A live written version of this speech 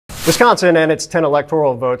Wisconsin and its 10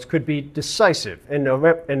 electoral votes could be decisive in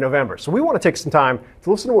November. So we want to take some time to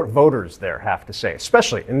listen to what voters there have to say,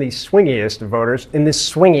 especially in the swingiest of voters in the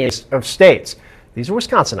swingiest of states. These are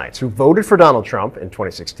Wisconsinites who voted for Donald Trump in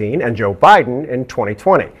 2016 and Joe Biden in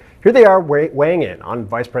 2020. Here they are weighing in on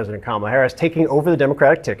Vice President Kamala Harris taking over the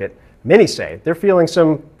Democratic ticket. Many say they're feeling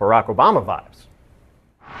some Barack Obama vibes.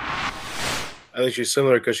 I think she's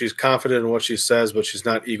similar because she's confident in what she says, but she's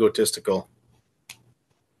not egotistical.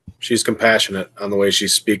 She's compassionate on the way she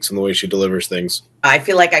speaks and the way she delivers things. I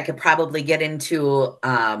feel like I could probably get into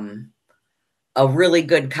a really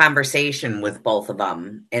good conversation with both of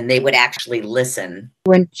them, and they would actually listen.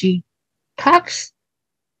 When she talks,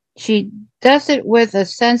 she does it with a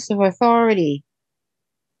sense of authority,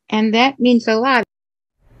 and that means a lot.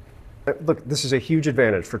 Look, this is a huge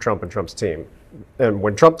advantage for Trump and Trump's team. And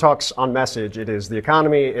when Trump talks on message, it is the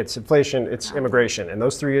economy, it's inflation, it's immigration. And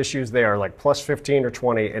those three issues, they are like plus 15 or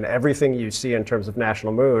 20 in everything you see in terms of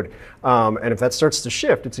national mood. And if that starts to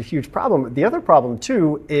shift, it's a huge problem. The other problem,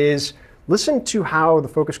 too, is listen to how the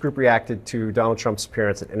focus group reacted to Donald Trump's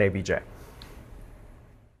appearance at NABJ.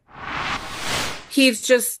 He's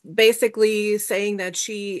just basically saying that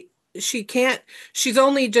she can't, she's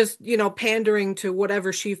only just, pandering to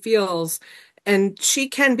whatever she feels. And she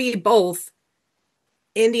can be both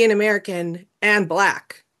Indian American and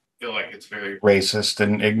Black. I feel like it's very racist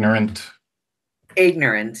and ignorant.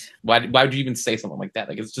 Why would you even say something like that?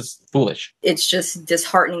 Like, it's just foolish. It's just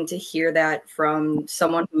disheartening to hear that from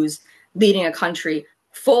someone who's leading a country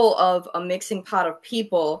full of a mixing pot of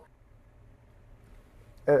people.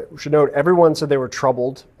 We should note, everyone said they were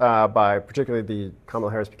troubled by particularly the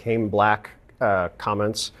Kamala Harris became Black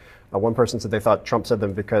comments. One person said they thought Trump said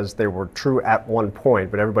them because they were true at one point,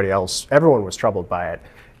 but everyone was troubled by it.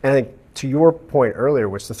 And I think to your point earlier,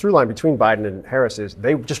 which the through line between Biden and Harris is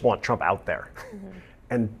they just want Trump out there. Mm-hmm.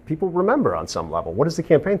 And people remember on some level. What does the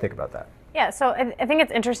campaign think about that? Yeah, so I think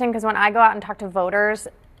it's interesting because when I go out and talk to voters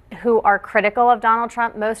who are critical of Donald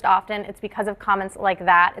Trump, most often it's because of comments like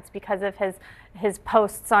that. It's because of his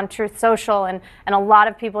posts on Truth Social. And a lot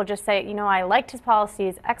of people just say, I liked his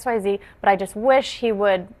policies, X, Y, Z, but I just wish he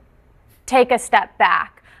would take a step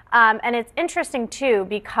back. And it's interesting, too,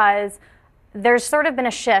 because there's sort of been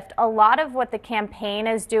a shift. A lot of what the campaign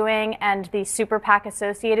is doing and the super PAC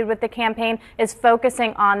associated with the campaign is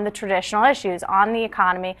focusing on the traditional issues, on the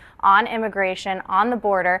economy, on immigration, on the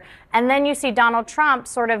border. And then you see Donald Trump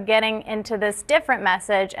sort of getting into this different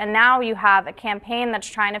message. And now you have a campaign that's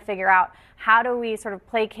trying to figure out how do we sort of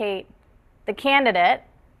placate the candidate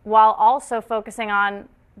while also focusing on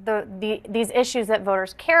these issues that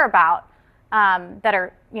voters care about. That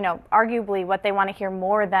are, arguably what they want to hear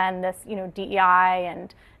more than this, DEI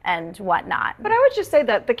and whatnot. But I would just say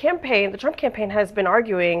that the Trump campaign has been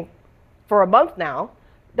arguing for a month now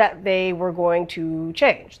that they were going to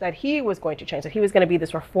change, that he was going to change, that he was going to be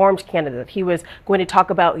this reformed candidate, that he was going to talk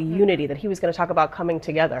about unity, that he was going to talk about coming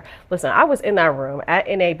together. Listen, I was in that room at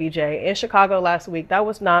NABJ in Chicago last week. That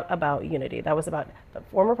was not about unity. That was about the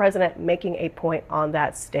former president making a point on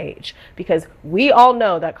that stage, because we all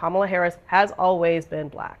know that Kamala Harris has always been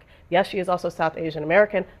Black. Yes, she is also South Asian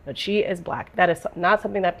American, but she is Black. That is not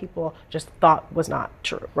something that people just thought was not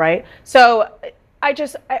true, right? So I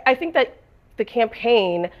think that the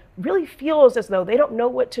campaign really feels as though they don't know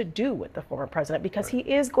what to do with the former president, because he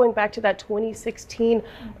is going back to that 2016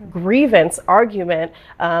 grievance argument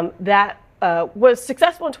that was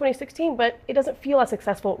successful in 2016, but it doesn't feel as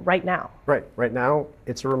successful right now. Right now,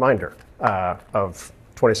 it's a reminder of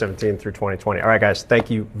 2017 through 2020. All right, guys,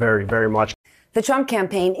 thank you very, very much. The Trump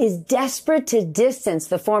campaign is desperate to distance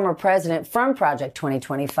the former president from Project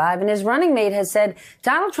 2025, and his running mate has said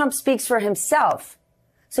Donald Trump speaks for himself.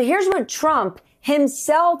 So here's what Trump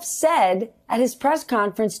himself said at his press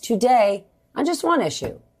conference today on just one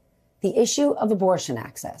issue, the issue of abortion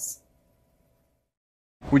access.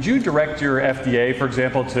 Would you direct your FDA, for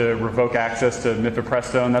example, to revoke access to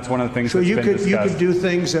mifepristone? That's one of the things that's been discussed. You could do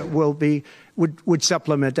things that would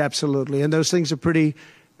supplement, absolutely. And those things are pretty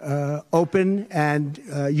open and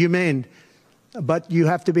humane. But you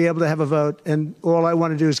have to be able to have a vote, and all I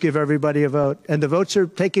want to do is give everybody a vote. And the votes are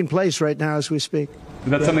taking place right now as we speak.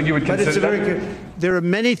 Is that something you would consider? But it's very good. There are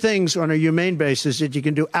many things on a humane basis that you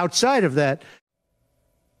can do outside of that.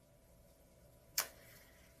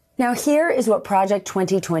 Now, here is what Project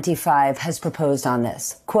 2025 has proposed on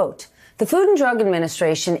this. Quote, the Food and Drug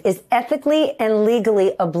Administration is ethically and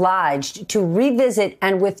legally obliged to revisit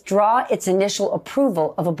and withdraw its initial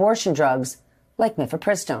approval of abortion drugs like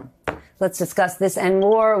mifepristone. Let's discuss this and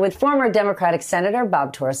more with former Democratic Senator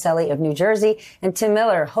Bob Torricelli of New Jersey and Tim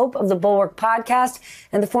Miller, host of the Bulwark podcast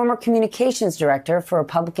and the former communications director for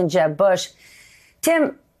Republican Jeb Bush.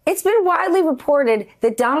 Tim, it's been widely reported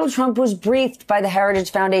that Donald Trump was briefed by the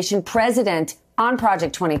Heritage Foundation president on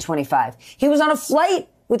Project 2025. He was on a flight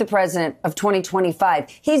with the president of 2025.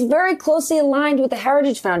 He's very closely aligned with the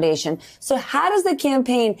Heritage Foundation. So how does the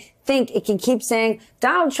campaign think it can keep saying,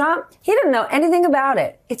 Donald Trump, he didn't know anything about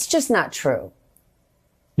it? It's just not true.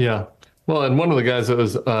 Yeah. Well, and one of the guys that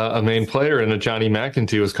was a main player in it, Johnny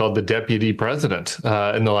McEntee, was called the deputy president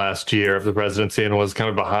in the last year of the presidency and was kind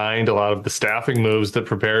of behind a lot of the staffing moves that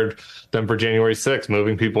prepared them for January 6th,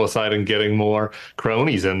 moving people aside and getting more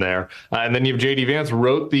cronies in there. And then you have J.D. Vance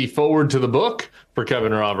wrote the forward to the book for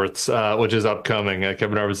Kevin Roberts, which is upcoming.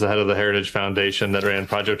 Kevin Roberts, the head of the Heritage Foundation that ran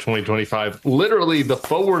Project 2025. Literally, the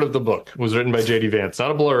forward of the book was written by J.D. Vance,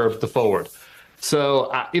 not a blurb, the forward.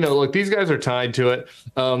 So, look, these guys are tied to it.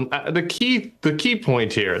 The key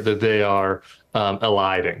point here that they are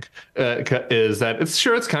eliding is that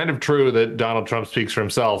it's kind of true that Donald Trump speaks for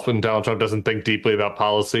himself and Donald Trump doesn't think deeply about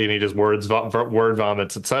policy and he just word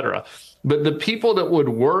vomits, etc. But the people that would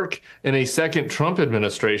work in a second Trump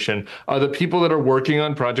administration are the people that are working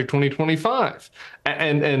on Project 2025.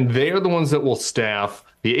 And they are the ones that will staff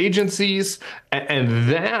the agencies. And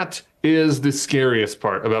that is the scariest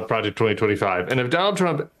part about Project 2025. And if Donald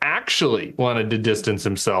Trump actually wanted to distance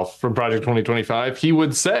himself from Project 2025, he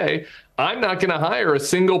would say, I'm not going to hire a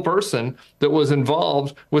single person that was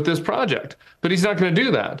involved with this project. But he's not going to do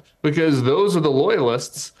that because those are the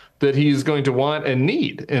loyalists that he's going to want and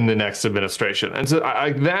need in the next administration. And so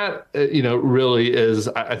that really is,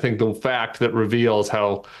 I think, the fact that reveals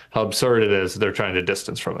how absurd it is they're trying to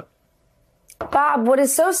distance from it. Bob, what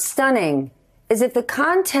is so stunning is if the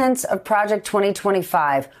contents of Project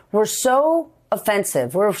 2025 were so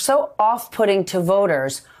offensive, were so off-putting to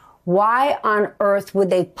voters, why on earth would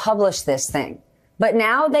they publish this thing? But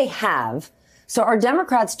now they have. So are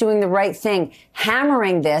Democrats doing the right thing,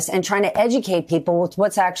 hammering this and trying to educate people with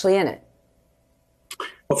what's actually in it?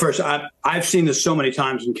 Well, first, I've seen this so many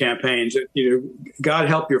times in campaigns. God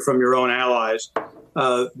help you from your own allies.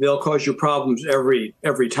 They'll cause you problems every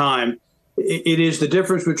time. It is the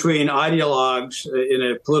difference between ideologues in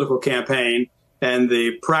a political campaign and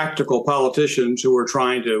the practical politicians who are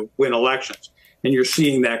trying to win elections. And you're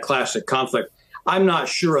seeing that classic conflict. I'm not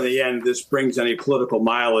sure in the end this brings any political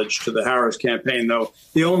mileage to the Harris campaign, though.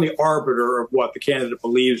 The only arbiter of what the candidate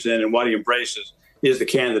believes in and what he embraces is the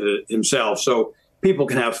candidate himself. So people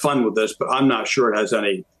can have fun with this, but I'm not sure it has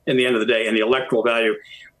any, in the end of the day, any electoral value.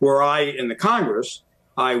 Were I in the Congress,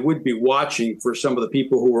 I would be watching for some of the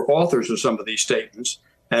people who were authors of some of these statements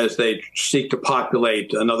as they seek to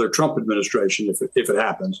populate another Trump administration, if it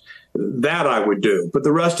happens. That I would do. But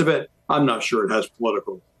the rest of it, I'm not sure it has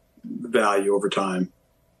political value over time.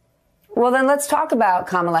 Well, then let's talk about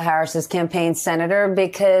Kamala Harris's campaign, Senator,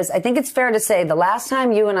 because I think it's fair to say the last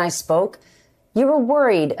time you and I spoke, you were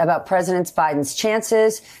worried about President Biden's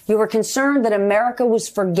chances. You were concerned that America was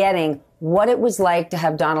forgetting what it was like to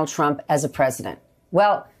have Donald Trump as a president.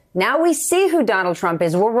 Well, now we see who Donald Trump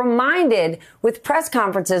is. We're reminded with press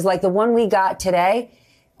conferences like the one we got today.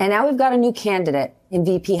 And now we've got a new candidate in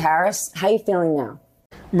VP Harris. How are you feeling now?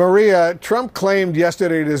 Maria, Trump claimed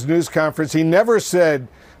yesterday at his news conference he never said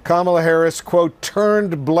Kamala Harris, quote,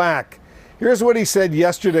 turned black. Here's what he said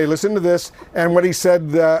yesterday. Listen to this and what he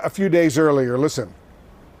said a few days earlier. Listen.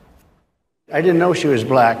 I didn't know she was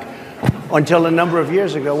black until a number of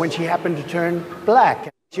years ago when she happened to turn black.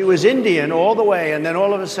 She was Indian all the way, and then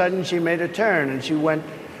all of a sudden she made a turn and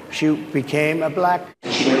she became a black.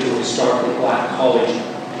 She went to a historically black college.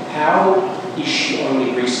 How is she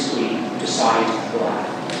only recently decided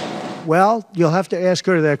black? Well, you'll have to ask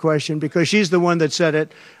her that question because she's the one that said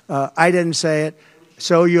it. I didn't say it.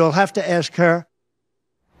 So you'll have to ask her.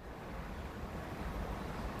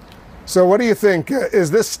 So what do you think?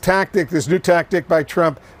 Is this new tactic by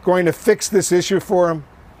Trump, going to fix this issue for him?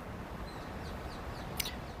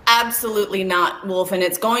 Absolutely not, Wolf. And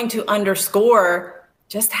it's going to underscore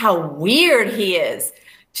just how weird he is,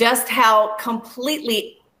 just how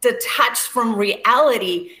completely detached from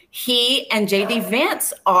reality he and J.D.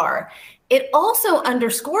 Vance are. It also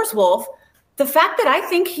underscores, Wolf, the fact that I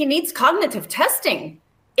think he needs cognitive testing.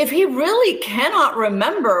 If he really cannot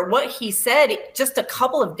remember what he said just a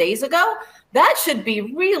couple of days ago, that should be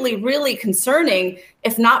really, really concerning,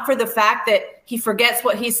 if not for the fact that he forgets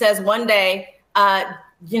what he says one day,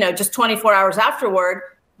 just 24 hours afterward,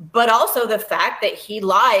 but also the fact that he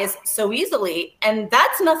lies so easily. And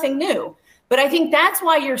that's nothing new. But I think that's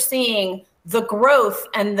why you're seeing the growth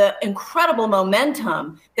and the incredible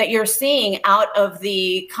momentum that you're seeing out of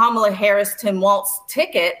the Kamala Harris-Tim Walz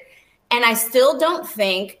ticket. And I still don't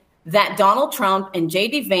think that Donald Trump and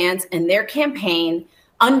J.D. Vance and their campaign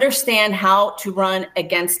understand how to run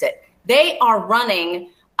against it. They are running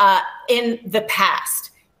in the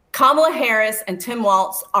past. Kamala Harris and Tim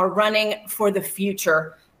Walz are running for the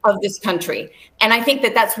future of this country. And I think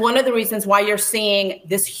that that's one of the reasons why you're seeing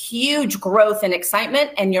this huge growth and excitement,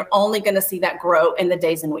 and you're only going to see that grow in the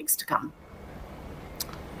days and weeks to come.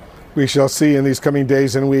 We shall see in these coming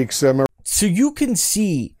days and weeks. So you can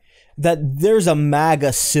see that there's a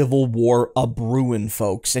MAGA civil war a-brewing,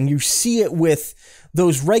 folks, and you see it with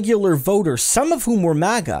those regular voters, some of whom were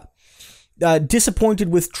MAGA, disappointed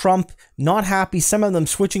with Trump, not happy, some of them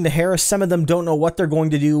switching to Harris, some of them don't know what they're going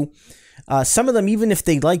to do. Some of them, even if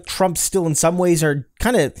they like Trump still in some ways, are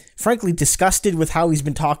kind of, frankly, disgusted with how he's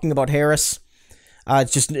been talking about Harris.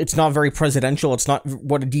 It's not very presidential. It's not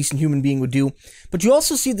what a decent human being would do. But you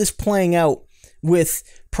also see this playing out with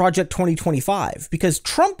Project 2025, because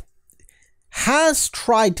Trump has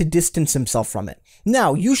tried to distance himself from it.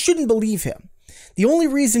 Now, you shouldn't believe him. The only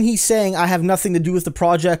reason he's saying, I have nothing to do with the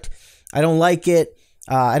project, I don't like it,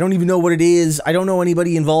 I don't even know what it is, I don't know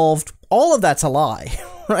anybody involved, all of that's a lie,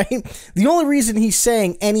 right? The only reason he's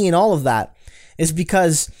saying any and all of that is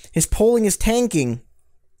because his polling is tanking,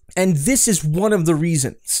 and this is one of the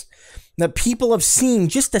reasons that people have seen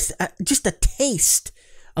just a taste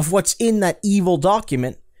of what's in that evil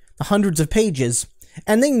document, the hundreds of pages,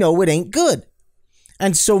 and they know it ain't good.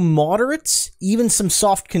 And so moderates, even some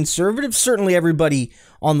soft conservatives, certainly everybody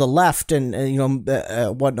on the left and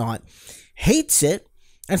whatnot, hates it.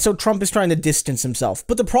 And so Trump is trying to distance himself.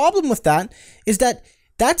 But the problem with that is that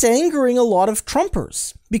that's angering a lot of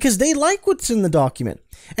Trumpers because they like what's in the document.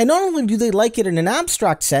 And not only do they like it in an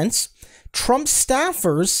abstract sense, Trump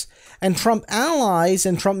staffers and Trump allies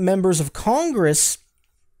and Trump members of Congress,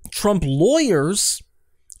 Trump lawyers,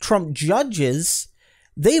 Trump judges,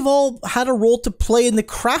 they've all had a role to play in the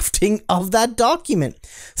crafting of that document.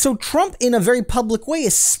 So Trump, in a very public way,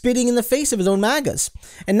 is spitting in the face of his own MAGAs.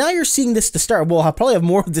 And now you're seeing this to start. Well, I'll probably have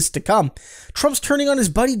more of this to come. Trump's turning on his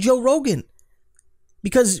buddy Joe Rogan.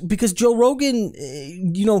 Because Joe Rogan,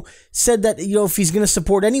 said that, if he's going to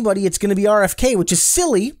support anybody, it's going to be RFK, which is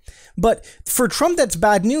silly. But for Trump, that's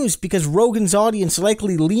bad news because Rogan's audience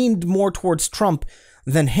likely leaned more towards Trump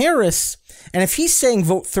than Harris. And if he's saying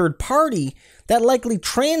vote third party, that likely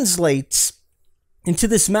translates into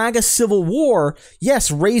this MAGA civil war, yes,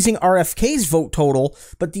 raising RFK's vote total,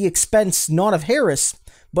 but the expense not of Harris,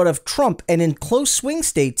 but of Trump. And in close swing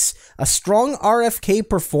states, a strong RFK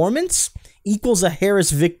performance equals a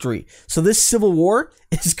Harris victory. So this civil war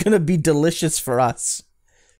is going to be delicious for us.